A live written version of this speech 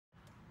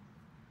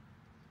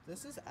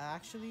This is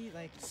actually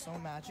like so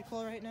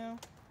magical right now.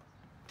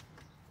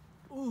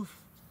 Oof.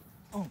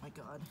 Oh my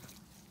god.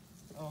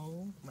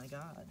 Oh my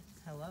god.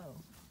 Hello.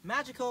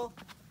 Magical!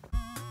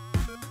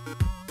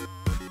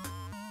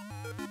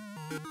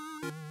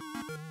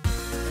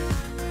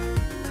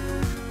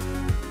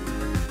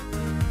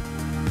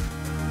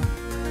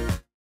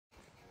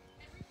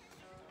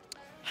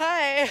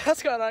 Hi,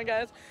 what's going on,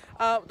 guys?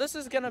 This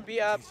is gonna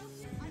be up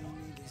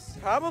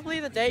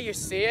probably the day you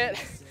see it,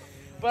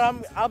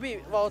 but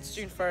well, it's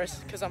June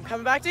 1st because I'm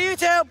coming back to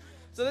YouTube.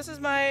 So this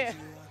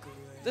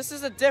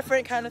is a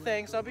different kind of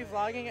thing. So I'll be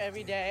vlogging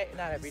every day.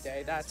 Not every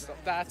day. That's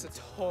a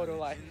total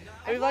lie.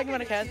 I'll be vlogging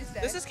when I can.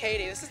 This is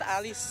Katie. This is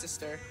Ali's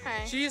sister.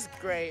 Hi. She's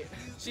great.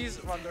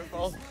 She's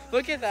wonderful.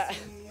 Look at that.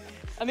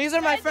 And these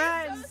are my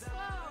friends. So slow.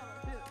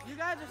 You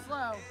guys are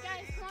slow.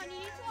 Guys, come on, you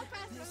need to walk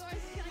faster, otherwise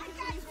it's gonna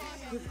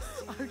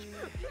continue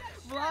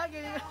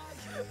vlogging.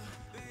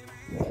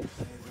 Vlogging.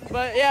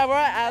 But yeah, we're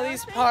at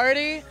Ali's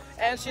party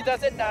and she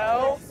doesn't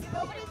know.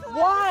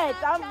 What?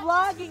 I'm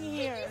vlogging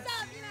here.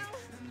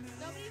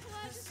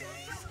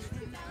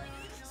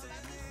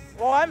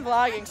 Well, I'm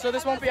vlogging, so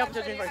this won't be up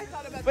until June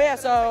 1st. But yeah,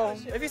 so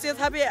if you see this,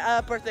 happy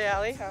birthday,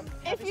 Ali.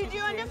 If you do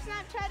end up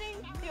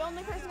Snapchatting, the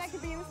only person that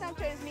could be in the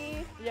Snapchat is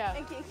me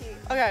and Kiki.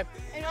 Okay.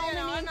 And only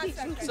me and Kiki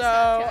can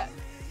So,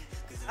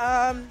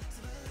 Snapchat.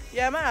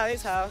 yeah, I'm at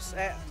Ali's house.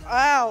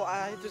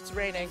 Ow, it's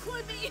raining.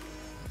 Could be.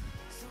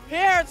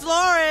 Here, it's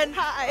Lauren.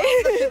 Hi.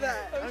 Look at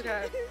that.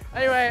 Okay.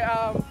 Anyway,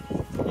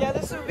 yeah,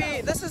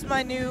 this is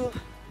my new,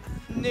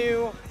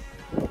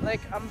 like,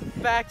 I'm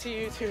back to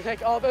YouTube,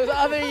 like all those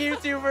other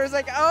YouTubers,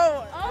 like,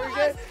 we're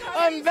good.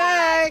 I'm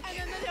back.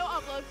 And then they'll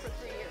upload for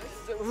 3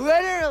 years.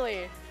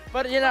 Literally.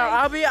 But you know,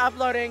 I'll be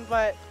uploading,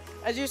 but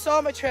as you saw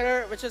on my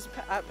Twitter, which is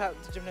at Pat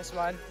the Gymnast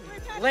 1,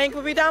 link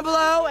will be down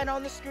below and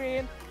on the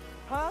screen.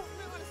 Huh?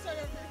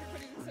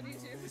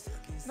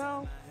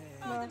 No.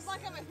 No.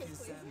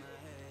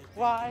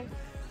 Why?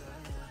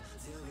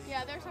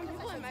 Yeah, there's some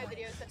people in my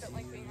videos that don't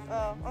like being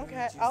on. Oh,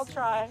 okay. I'll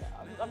try.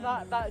 I'm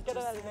not that good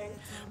at editing,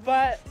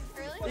 but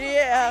Really?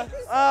 yeah.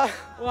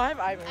 Well, I have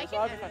iMovie, so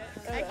I'll be fine.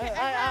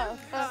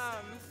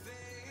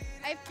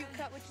 I have Cute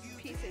Cut, which is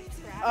pieces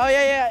crap. Oh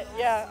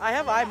yeah. I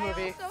have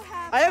iMovie.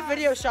 I have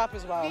Video Shop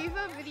as well.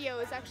 Viva Video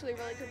is actually a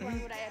really good one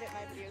when I edit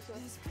my videos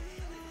with.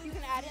 You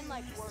can add in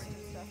like words and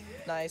stuff.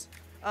 Nice.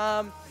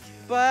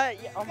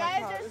 But yeah, oh my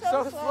Guys god, are it's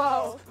so so slow.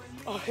 slow.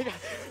 Oh my god.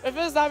 If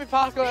it's zombie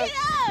apocalypse,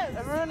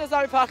 if we're in a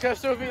zombie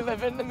apocalypse, we'll be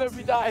living and they'll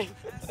be dying.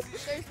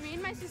 There's me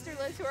and my sister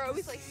Liz who are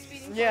always like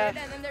speeding Yeah.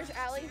 forward, and then there's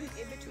Allie who's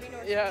in between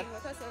or Yeah. speeding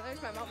with us, and then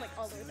there's my mom like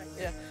all the way back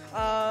there.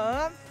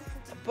 Yeah.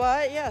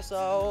 But yeah,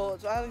 so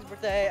it's Ali's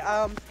birthday.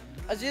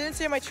 As you didn't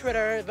see on my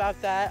Twitter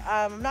about that,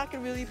 I'm not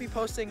gonna really be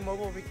posting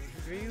mobile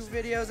review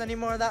videos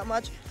anymore that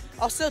much.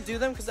 I'll still do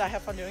them because I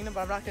have fun doing them,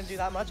 but I'm not gonna do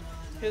that much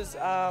because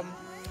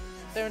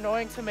they're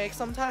annoying to make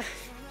sometimes.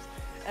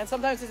 And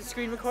sometimes the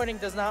screen recording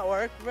does not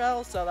work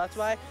well, so that's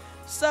why.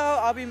 So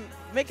I'll be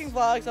making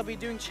vlogs, I'll be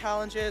doing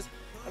challenges,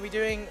 I'll be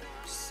doing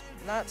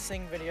not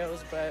sing videos,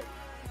 but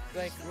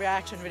like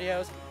reaction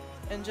videos,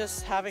 and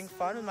just having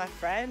fun with my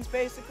friends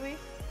basically.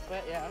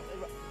 But yeah,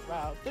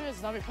 wow, there is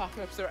zombie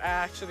apocalypse, they're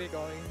actually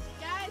going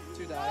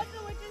to die.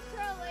 The witch's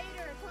trail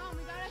later. Come on,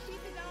 we gotta feed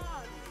the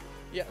dog.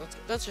 Yeah,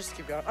 let's just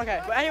keep going.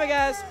 Okay, but anyway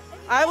guys,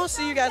 I will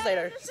see you guys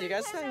later. See you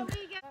guys soon.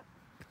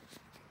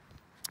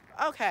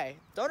 Okay,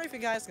 don't know if you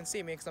guys can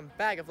see me because I'm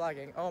back at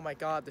vlogging. Oh my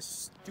god, this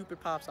stupid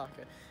pop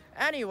socket.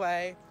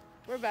 Anyway,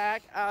 we're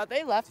back.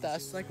 They left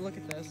us. Like, look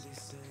at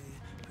this.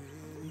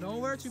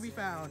 Nowhere to be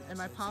found. And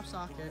my pop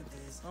socket.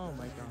 Oh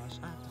my gosh,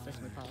 I have to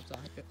fix my pop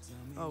socket.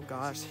 Oh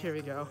gosh, here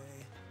we go.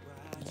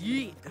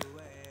 Yeet.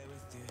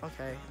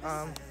 Okay,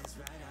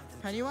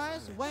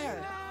 Pennywise?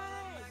 Where?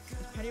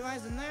 Is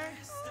Pennywise in there?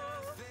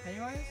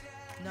 Pennywise?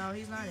 No,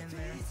 he's not in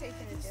there. He's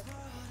taking a dip.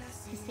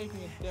 He's taking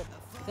a dip.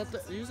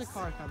 There's a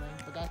car coming,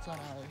 but that's on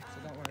Ali,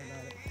 so don't worry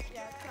about it.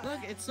 Yeah, Look,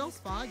 it's so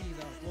foggy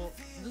though. Well,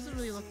 it doesn't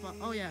really look foggy.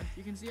 Oh yeah,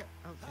 you can see it.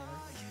 Okay.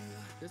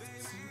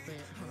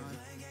 Wait, hold on.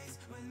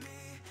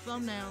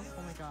 Thumbnail.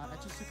 Oh my god, I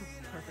just took a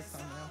perfect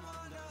thumbnail.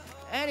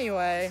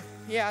 Anyway,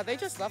 yeah, they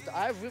just left.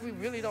 I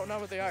really don't know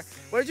what they are.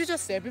 What did you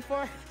just say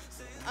before?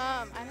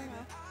 I don't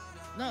know.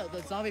 No,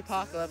 the zombie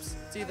apocalypse.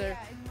 It's either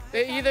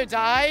they either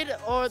died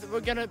or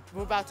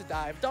we're about to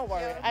die. Don't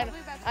worry. Yeah,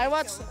 I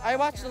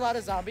watched a lot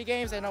of zombie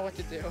games. I know what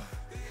to do.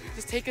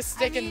 Just take a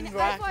stick and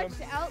whack them. I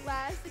watched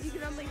Outlast, and you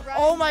can only run.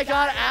 Oh my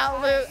god,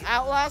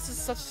 Outlast is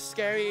such a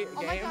scary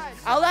Oh my game. god.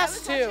 So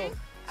Outlast 2.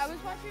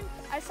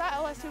 I saw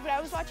Outlast 2, but I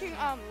was watching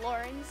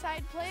Lauren's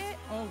side play it.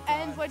 Oh god.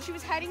 And when she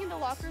was hiding in the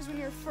lockers when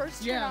you were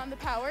first turned on the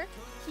power,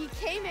 he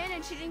came in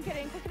and she didn't get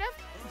in quick enough.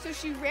 So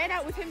she ran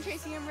out with him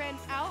chasing him, ran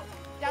out,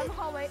 down the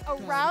hallway,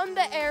 around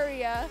the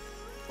area,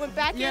 went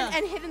back in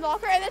and hid in the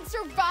locker, and then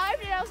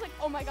survived. And I was like,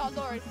 oh my god,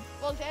 Lauren.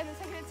 Well, Dan, the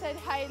second it said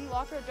hide in the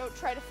locker, don't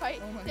try to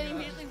fight, then he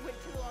immediately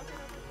went to the locker.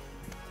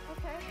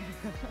 Okay.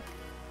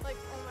 Like,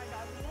 oh my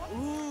god.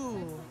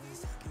 Ooh.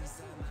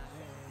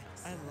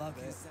 I love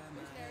it.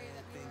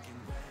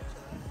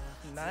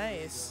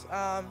 Nice.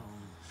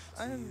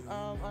 I don't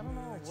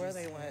know where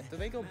they went. Did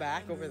they go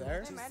back over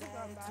there? They might have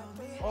gone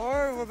back.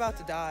 Or we're about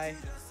to die.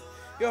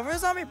 Yo, if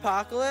there's zombie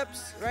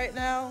apocalypse right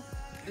now,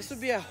 this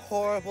would be a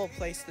horrible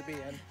place to be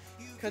in.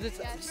 Cause it's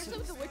Yeah, especially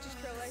with the witch's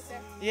trail right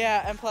there.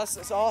 yeah, and plus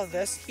it's all of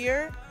this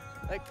here.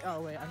 Like,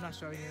 oh wait, I'm not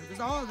showing you. There's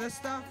all of this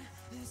stuff.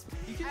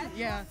 You can,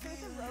 yeah.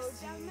 There's a road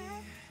down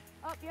there.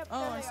 Oh, yep. Oh,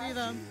 there I they see are.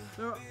 them.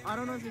 They're, I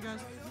don't know if you guys.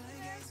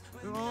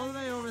 They're all the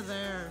way over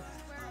there.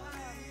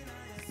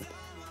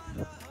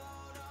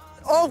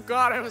 Oh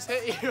God, I almost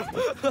hit you.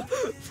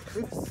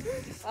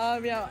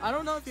 Yeah, I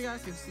don't know if you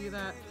guys can see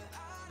that.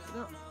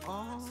 They're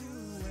all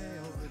the way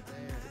over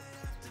there.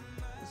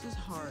 This is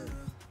hard.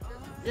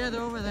 Yeah,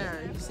 they're over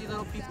there. You see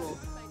little people.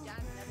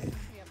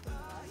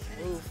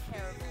 Oof.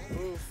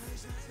 Terrible. Oof.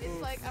 It's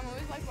like I'm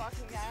always like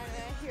walking down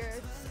and I hear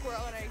a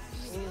squirrel and I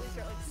immediately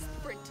start like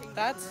sprinting.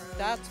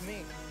 That's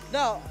me.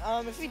 No,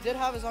 if we did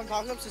have a zombie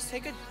apocalypse, just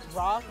take a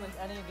rock, like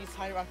any of these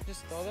tiny rocks,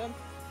 just throw them,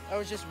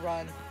 or just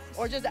run,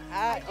 or just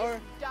add, or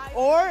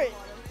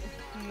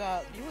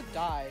no, you would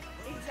die.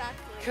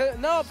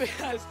 Exactly. No,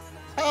 because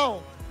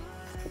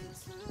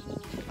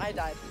I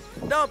died.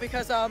 No,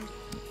 because I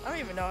don't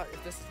even know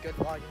if this is good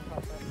vlogging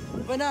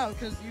content. But no,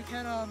 because you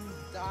can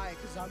die,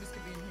 because zombies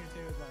can be in here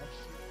too as well.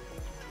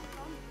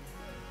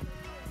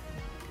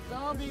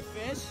 Zombie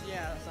fish?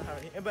 Yeah, that's not how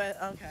it.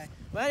 But okay.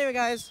 But anyway,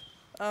 guys.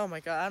 Oh my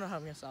God, I don't know how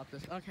I'm gonna stop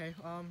this. Okay.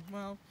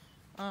 Well.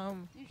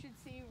 You should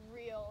see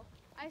real.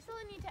 I still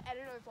need to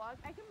edit our vlog.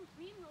 I can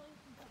be really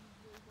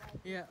vlog.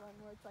 Yeah. One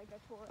where it's like a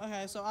tour.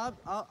 Okay, so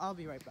I'll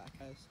be right back,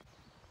 guys.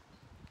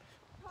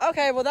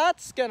 Okay, well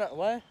that's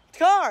gonna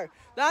car.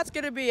 That's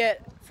gonna be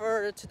it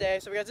for today.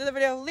 So if you guys did the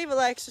video, leave a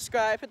like,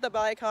 subscribe, hit the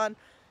bell icon,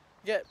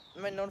 get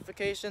my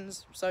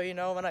notifications so you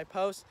know when I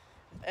post.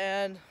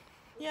 And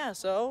yeah,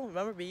 so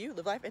remember, be you,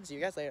 live life, and see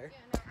you guys later. Yeah,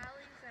 no,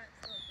 Allie's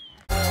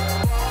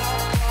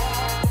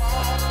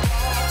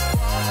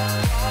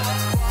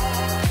at